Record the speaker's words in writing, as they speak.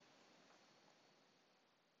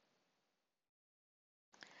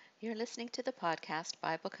You're listening to the podcast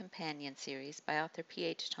Bible Companion series by author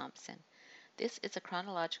P.H. Thompson. This is a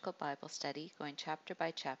chronological Bible study going chapter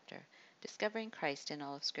by chapter, discovering Christ in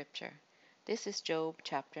all of Scripture. This is Job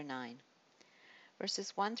chapter 9.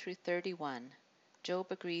 Verses 1 through 31. Job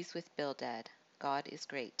agrees with Bildad. God is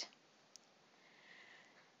great.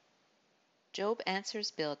 Job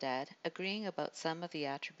answers Bildad, agreeing about some of the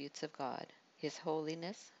attributes of God, his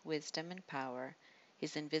holiness, wisdom, and power,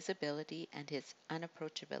 his invisibility, and his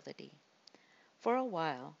unapproachability. For a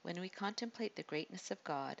while, when we contemplate the greatness of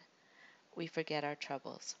God, we forget our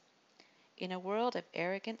troubles. In a world of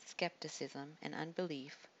arrogant skepticism and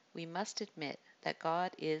unbelief, we must admit that God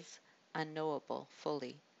is unknowable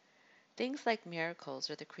fully. Things like miracles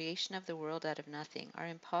or the creation of the world out of nothing are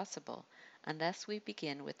impossible unless we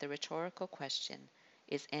begin with the rhetorical question,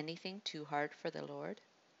 is anything too hard for the Lord?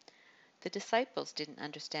 The disciples didn't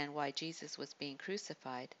understand why Jesus was being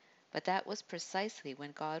crucified, but that was precisely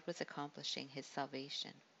when God was accomplishing his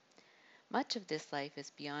salvation. Much of this life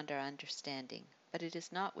is beyond our understanding, but it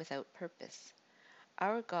is not without purpose.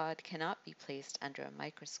 Our God cannot be placed under a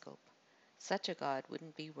microscope. Such a God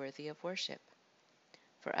wouldn't be worthy of worship.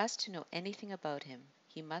 For us to know anything about him,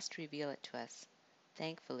 he must reveal it to us.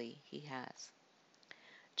 Thankfully, he has.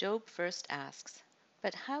 Job first asks,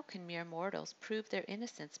 "But how can mere mortals prove their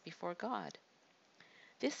innocence before God?"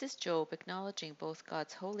 This is Job acknowledging both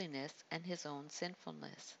God's holiness and his own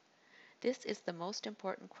sinfulness. This is the most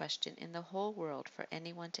important question in the whole world for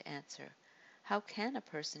anyone to answer. How can a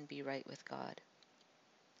person be right with God?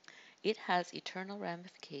 It has eternal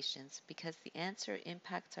ramifications because the answer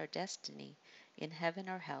impacts our destiny in heaven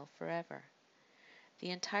or hell forever. The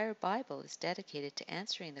entire Bible is dedicated to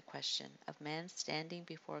answering the question of man standing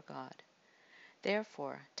before God.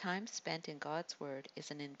 Therefore, time spent in God's Word is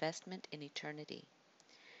an investment in eternity.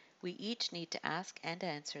 We each need to ask and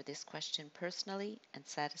answer this question personally and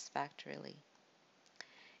satisfactorily.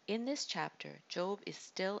 In this chapter, Job is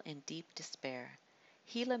still in deep despair.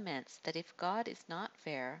 He laments that if God is not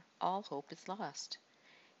fair, all hope is lost.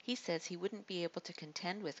 He says he wouldn't be able to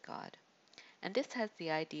contend with God. And this has the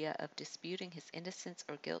idea of disputing his innocence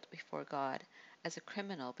or guilt before God as a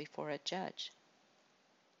criminal before a judge.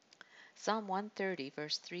 Psalm 130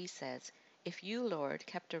 verse 3 says, "If you, Lord,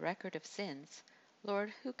 kept a record of sins,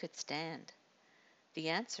 Lord, who could stand?" The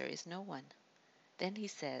answer is no one. Then he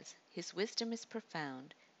says, "His wisdom is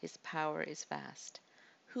profound, his power is vast.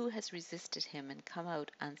 Who has resisted him and come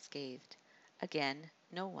out unscathed?" Again,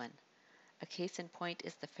 no one. A case in point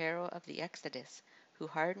is the Pharaoh of the Exodus, who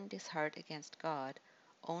hardened his heart against God,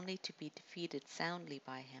 only to be defeated soundly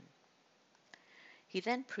by him. He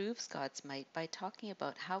then proves God's might by talking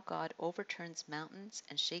about how God overturns mountains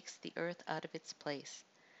and shakes the earth out of its place.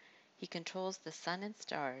 He controls the sun and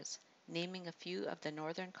stars, naming a few of the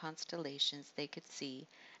northern constellations they could see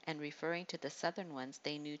and referring to the southern ones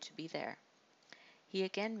they knew to be there. He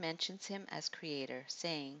again mentions him as creator,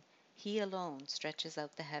 saying, "He alone stretches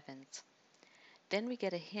out the heavens." Then we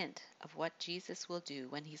get a hint of what Jesus will do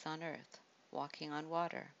when he's on earth, walking on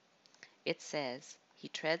water. It says, "He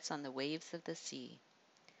treads on the waves of the sea."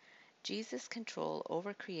 Jesus' control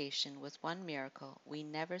over creation was one miracle we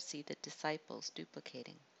never see the disciples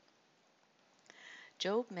duplicating.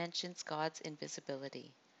 Job mentions God's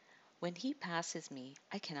invisibility. "When he passes me,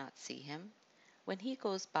 I cannot see him. When he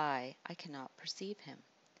goes by, I cannot perceive him."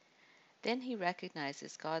 Then he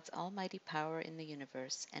recognizes God's almighty power in the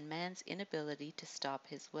universe and man's inability to stop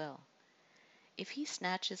his will. If he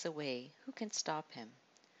snatches away, who can stop him?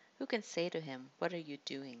 Who can say to him, "What are you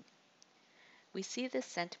doing?" We see this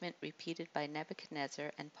sentiment repeated by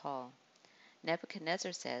Nebuchadnezzar and Paul.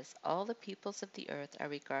 Nebuchadnezzar says, "All the peoples of the earth are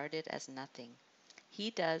regarded as nothing.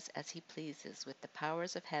 He does as he pleases with the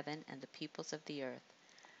powers of heaven and the peoples of the earth.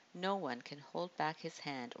 No one can hold back his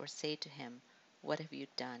hand or say to him, 'What have you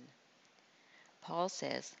done?'" Paul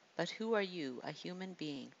says, "But who are you, a human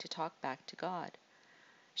being, to talk back to God?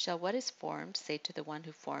 Shall what is formed say to the one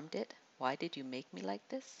who formed it, 'Why did you make me like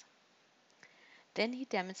this?'" Then he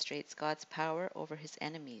demonstrates God's power over his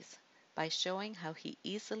enemies by showing how he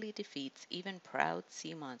easily defeats even proud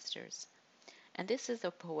sea monsters. And this is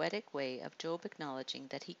a poetic way of Job acknowledging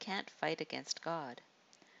that he can't fight against God.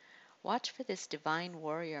 Watch for this divine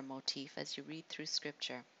warrior motif as you read through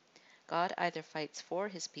Scripture. God either fights for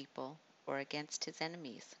his people or against his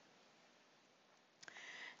enemies.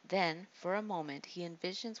 Then, for a moment, he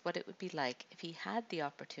envisions what it would be like if he had the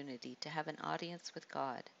opportunity to have an audience with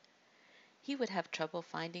God. He would have trouble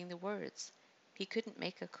finding the words. He couldn't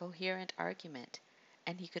make a coherent argument,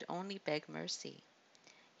 and he could only beg mercy.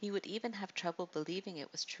 He would even have trouble believing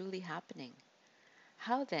it was truly happening.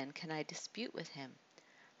 How then can I dispute with him?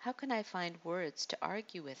 How can I find words to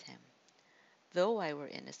argue with him? Though I were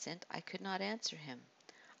innocent, I could not answer him.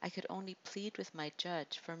 I could only plead with my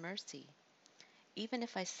judge for mercy. Even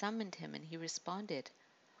if I summoned him and he responded,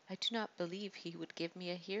 I do not believe he would give me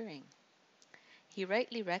a hearing. He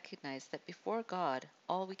rightly recognized that before God,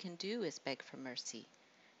 all we can do is beg for mercy.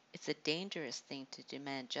 It's a dangerous thing to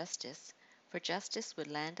demand justice, for justice would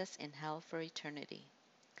land us in hell for eternity.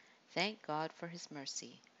 Thank God for his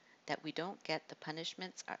mercy, that we don't get the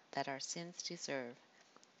punishments that our sins deserve,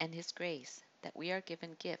 and his grace, that we are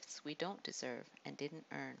given gifts we don't deserve and didn't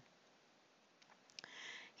earn.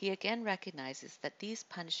 He again recognizes that these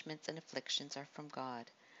punishments and afflictions are from God,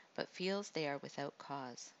 but feels they are without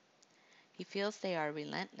cause. He feels they are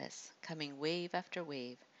relentless, coming wave after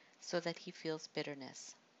wave, so that he feels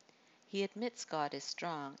bitterness. He admits God is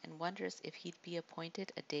strong and wonders if he'd be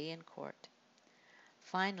appointed a day in court.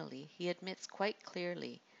 Finally, he admits quite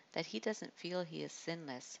clearly that he doesn't feel he is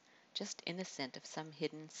sinless, just innocent of some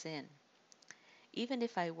hidden sin. Even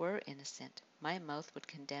if I were innocent, my mouth would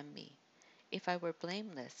condemn me. If I were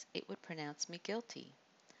blameless, it would pronounce me guilty.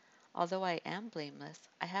 Although I am blameless,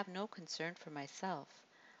 I have no concern for myself.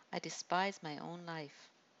 I despise my own life.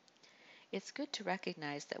 It's good to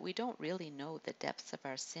recognize that we don't really know the depths of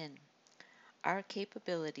our sin. Our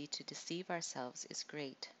capability to deceive ourselves is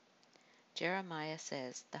great. Jeremiah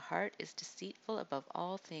says, "The heart is deceitful above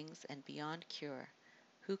all things and beyond cure.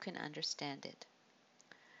 Who can understand it?"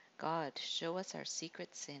 God, show us our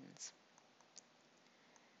secret sins.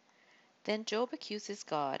 Then Job accuses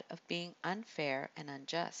God of being unfair and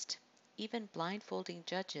unjust, even blindfolding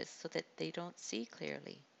judges so that they don't see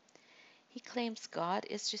clearly. He claims God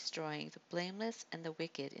is destroying the blameless and the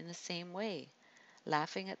wicked in the same way,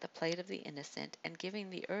 laughing at the plight of the innocent and giving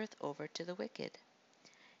the earth over to the wicked.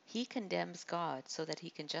 He condemns God so that he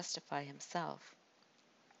can justify himself.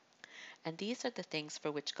 And these are the things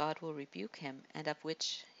for which God will rebuke him and of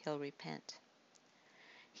which he'll repent.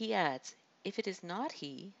 He adds, if it is not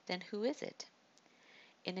he, then who is it?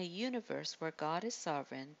 In a universe where God is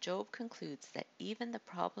sovereign, Job concludes that even the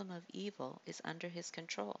problem of evil is under his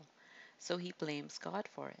control, so he blames God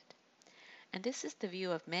for it. And this is the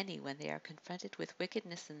view of many when they are confronted with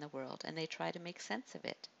wickedness in the world and they try to make sense of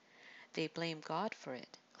it. They blame God for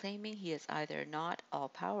it, claiming he is either not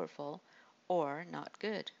all-powerful or not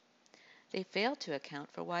good. They fail to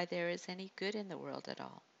account for why there is any good in the world at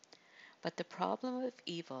all. But the problem of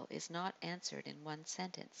evil is not answered in one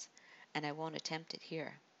sentence, and I won't attempt it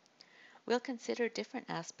here. We'll consider different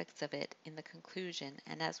aspects of it in the conclusion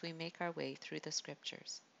and as we make our way through the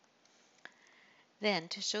scriptures. Then,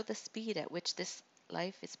 to show the speed at which this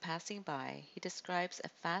life is passing by, he describes a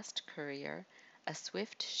fast courier, a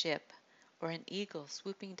swift ship, or an eagle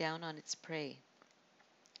swooping down on its prey.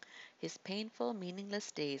 His painful,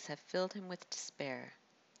 meaningless days have filled him with despair.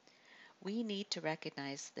 We need to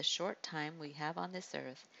recognize the short time we have on this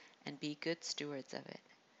earth and be good stewards of it.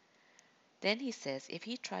 Then he says if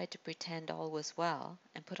he tried to pretend all was well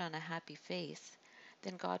and put on a happy face,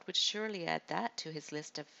 then God would surely add that to his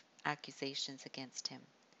list of accusations against him.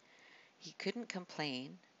 He couldn't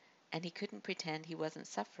complain, and he couldn't pretend he wasn't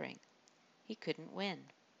suffering. He couldn't win.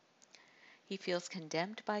 He feels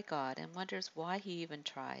condemned by God and wonders why he even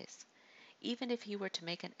tries. Even if he were to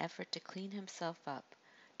make an effort to clean himself up,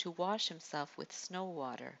 to wash himself with snow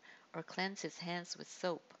water, or cleanse his hands with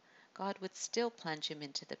soap, God would still plunge him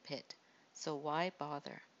into the pit. So why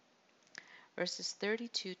bother? Verses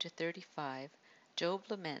 32 to 35, Job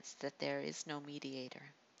laments that there is no mediator.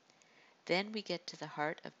 Then we get to the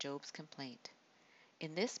heart of Job's complaint.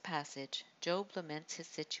 In this passage, Job laments his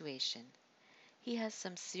situation. He has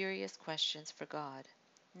some serious questions for God,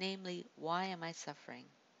 namely, why am I suffering?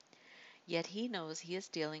 Yet he knows he is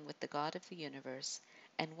dealing with the God of the universe,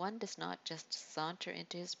 and one does not just saunter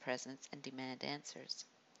into his presence and demand answers.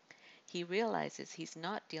 He realizes he's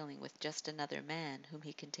not dealing with just another man whom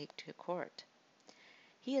he can take to court.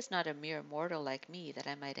 He is not a mere mortal like me that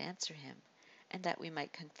I might answer him, and that we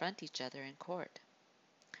might confront each other in court.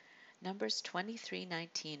 Numbers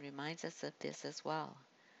 23:19 reminds us of this as well.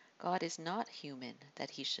 God is not human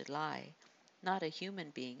that he should lie, not a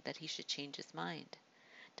human being that he should change his mind.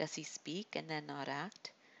 Does he speak and then not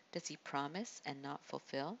act? Does he promise and not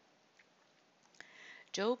fulfill?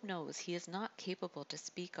 Job knows he is not capable to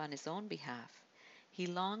speak on his own behalf. He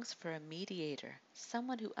longs for a mediator,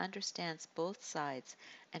 someone who understands both sides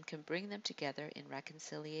and can bring them together in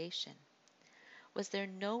reconciliation. Was there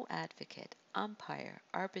no advocate, umpire,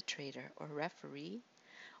 arbitrator, or referee?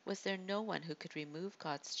 Was there no one who could remove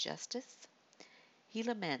God's justice? He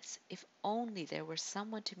laments, if only there were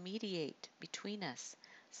someone to mediate between us,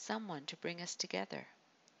 someone to bring us together.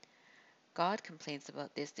 God complains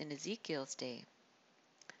about this in Ezekiel's day,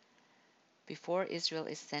 before Israel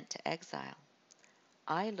is sent to exile.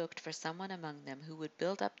 I looked for someone among them who would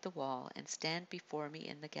build up the wall and stand before me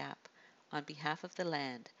in the gap on behalf of the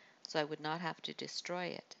land, so I would not have to destroy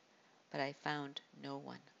it, but I found no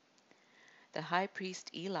one. The high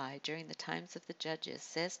priest Eli, during the times of the judges,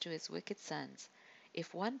 says to his wicked sons,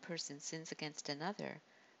 if one person sins against another,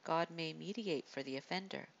 God may mediate for the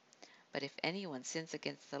offender, but if anyone sins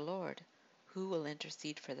against the Lord, who will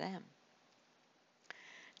intercede for them?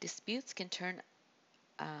 Disputes can turn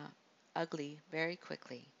ugly very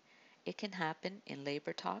quickly. It can happen in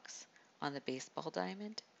labor talks, on the baseball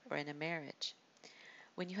diamond, or in a marriage.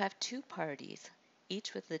 When you have two parties,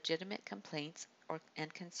 each with legitimate complaints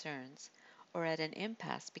and concerns, or at an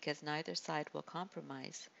impasse because neither side will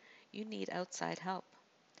compromise, you need outside help.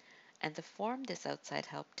 And the form this outside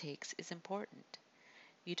help takes is important.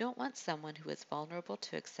 You don't want someone who is vulnerable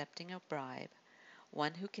to accepting a bribe,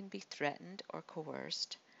 one who can be threatened or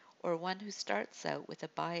coerced, or one who starts out with a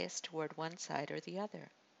bias toward one side or the other.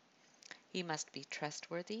 He must be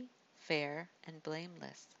trustworthy, fair, and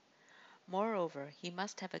blameless. Moreover, he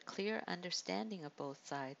must have a clear understanding of both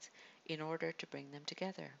sides in order to bring them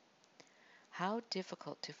together. How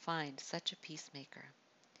difficult to find such a peacemaker.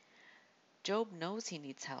 Job knows he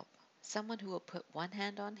needs help, someone who will put one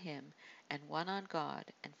hand on him and one on God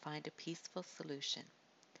and find a peaceful solution.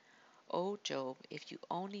 O Job, if you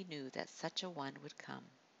only knew that such a one would come.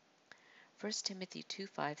 1 Timothy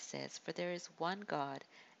 2:5 says, for there is one God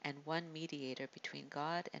and one mediator between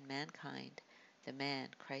God and mankind, the man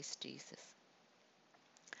Christ Jesus.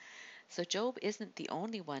 So Job isn't the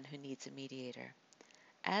only one who needs a mediator.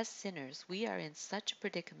 As sinners, we are in such a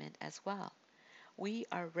predicament as well. We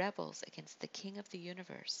are rebels against the King of the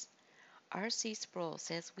universe. R.C. Sproul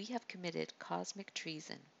says we have committed cosmic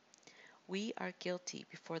treason. We are guilty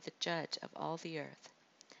before the Judge of all the earth.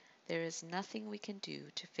 There is nothing we can do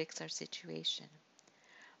to fix our situation.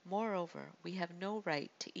 Moreover, we have no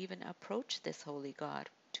right to even approach this holy God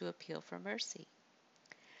to appeal for mercy.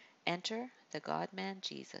 Enter the God-man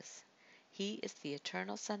Jesus. He is the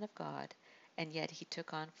eternal Son of God, and yet he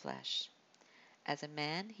took on flesh. As a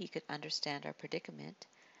man, he could understand our predicament,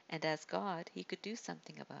 and as God, he could do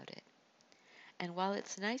something about it. And while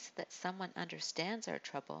it's nice that someone understands our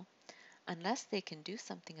trouble, unless they can do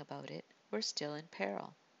something about it, we're still in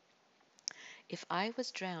peril. If I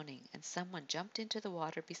was drowning and someone jumped into the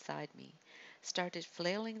water beside me, started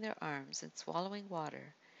flailing their arms and swallowing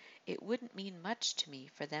water, it wouldn't mean much to me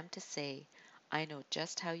for them to say, I know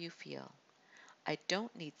just how you feel. I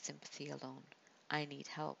don't need sympathy alone. I need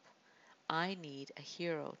help. I need a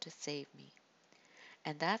hero to save me.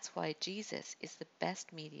 And that's why Jesus is the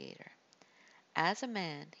best mediator. As a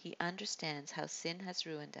man, he understands how sin has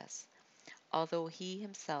ruined us, although he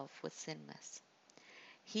himself was sinless.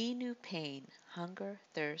 He knew pain, hunger,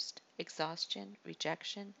 thirst, exhaustion,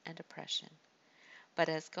 rejection, and oppression. But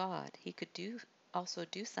as God, he could also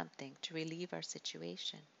do something to relieve our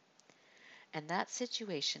situation. And that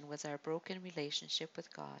situation was our broken relationship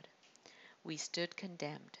with God. We stood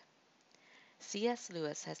condemned. C.S.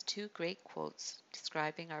 Lewis has two great quotes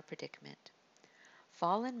describing our predicament.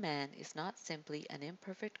 Fallen man is not simply an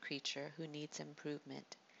imperfect creature who needs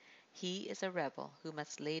improvement. He is a rebel who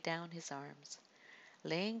must lay down his arms.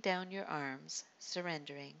 Laying down your arms,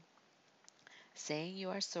 surrendering, saying you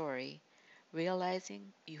are sorry, realizing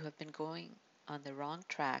you have been going on the wrong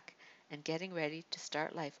track, and getting ready to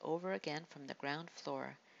start life over again from the ground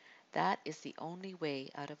floor, that is the only way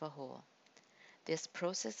out of a hole. This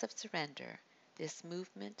process of surrender, this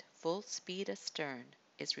movement full speed astern,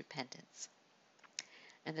 is repentance.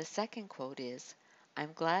 And the second quote is,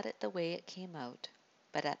 I'm glad at the way it came out,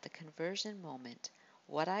 but at the conversion moment,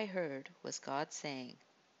 what I heard was God saying,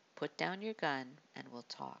 put down your gun and we'll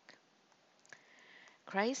talk.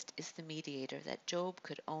 Christ is the mediator that Job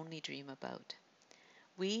could only dream about.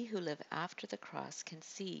 We who live after the cross can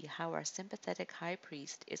see how our sympathetic high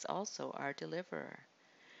priest is also our deliverer.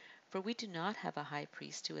 For we do not have a high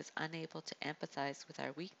priest who is unable to empathize with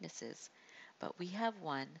our weaknesses, but we have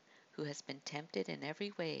one who has been tempted in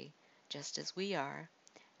every way, just as we are,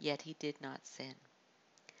 yet he did not sin.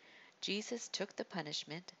 Jesus took the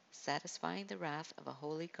punishment, satisfying the wrath of a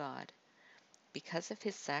holy God. Because of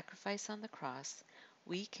his sacrifice on the cross,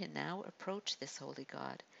 we can now approach this holy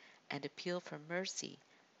God and appeal for mercy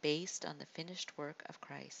based on the finished work of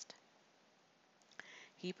Christ.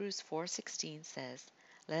 Hebrews 4:16 says,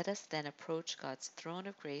 let us then approach God's throne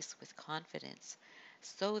of grace with confidence,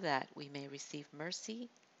 so that we may receive mercy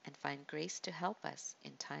and find grace to help us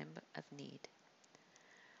in time of need.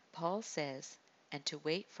 Paul says, and to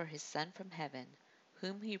wait for his Son from heaven,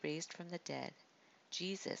 whom he raised from the dead,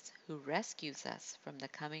 Jesus who rescues us from the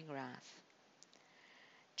coming wrath.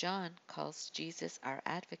 John calls Jesus our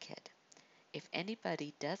advocate. If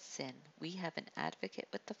anybody does sin, we have an advocate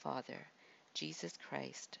with the Father, Jesus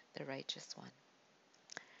Christ, the righteous one.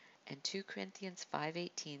 And 2 Corinthians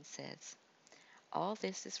 5:18 says, "All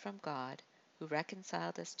this is from God, who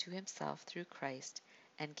reconciled us to himself through Christ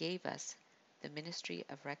and gave us the ministry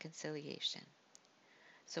of reconciliation."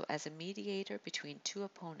 So as a mediator between two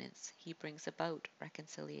opponents, he brings about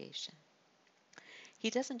reconciliation. He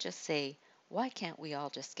doesn't just say, "Why can't we all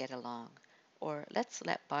just get along?" or "Let's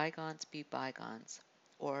let bygones be bygones,"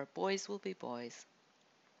 or "Boys will be boys."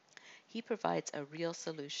 He provides a real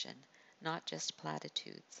solution, not just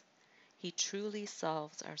platitudes. He truly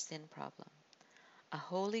solves our sin problem. A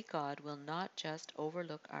holy God will not just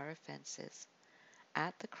overlook our offenses.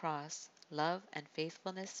 At the cross, love and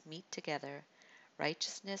faithfulness meet together,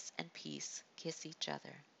 righteousness and peace kiss each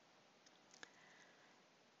other.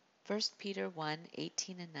 1 Peter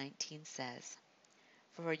 1:18 and 19 says,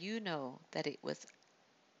 "For you know that it was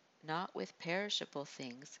not with perishable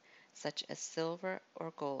things, such as silver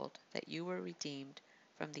or gold, that you were redeemed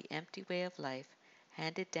from the empty way of life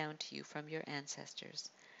handed down to you from your ancestors,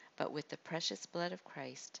 but with the precious blood of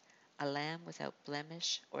Christ, a lamb without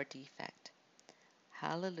blemish or defect."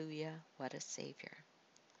 Hallelujah, what a Savior.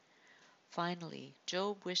 Finally,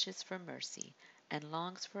 Job wishes for mercy and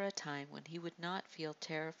longs for a time when he would not feel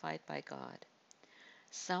terrified by God.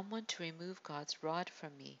 "Someone to remove God's rod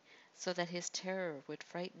from me, so that his terror would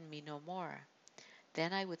frighten me no more.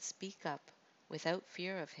 Then I would speak up without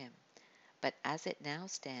fear of him. But as it now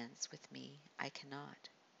stands with me, I cannot."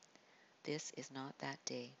 This is not that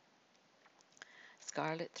day.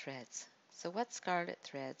 Scarlet Threads. So what scarlet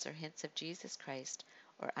threads or hints of Jesus Christ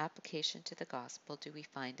or application to the gospel do we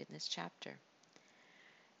find in this chapter?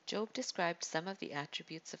 Job described some of the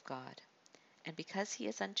attributes of God, and because he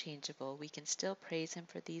is unchangeable, we can still praise him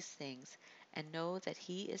for these things and know that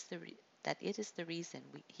that it is the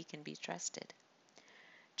reason he can be trusted.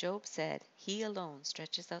 Job said, "He alone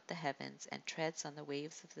stretches out the heavens and treads on the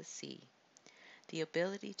waves of the sea." The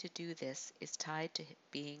ability to do this is tied to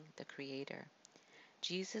being the Creator.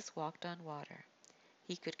 Jesus walked on water.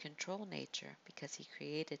 He could control nature because he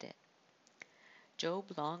created it.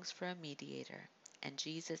 Job longs for a mediator, and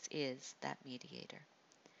Jesus is that mediator.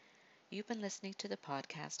 You've been listening to the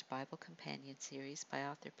podcast Bible Companion series by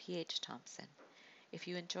author P.H. Thompson. If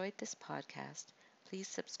you enjoyed this podcast, please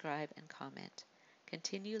subscribe and comment.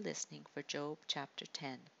 Continue listening for Job chapter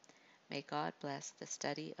 10. May God bless the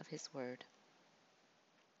study of His Word.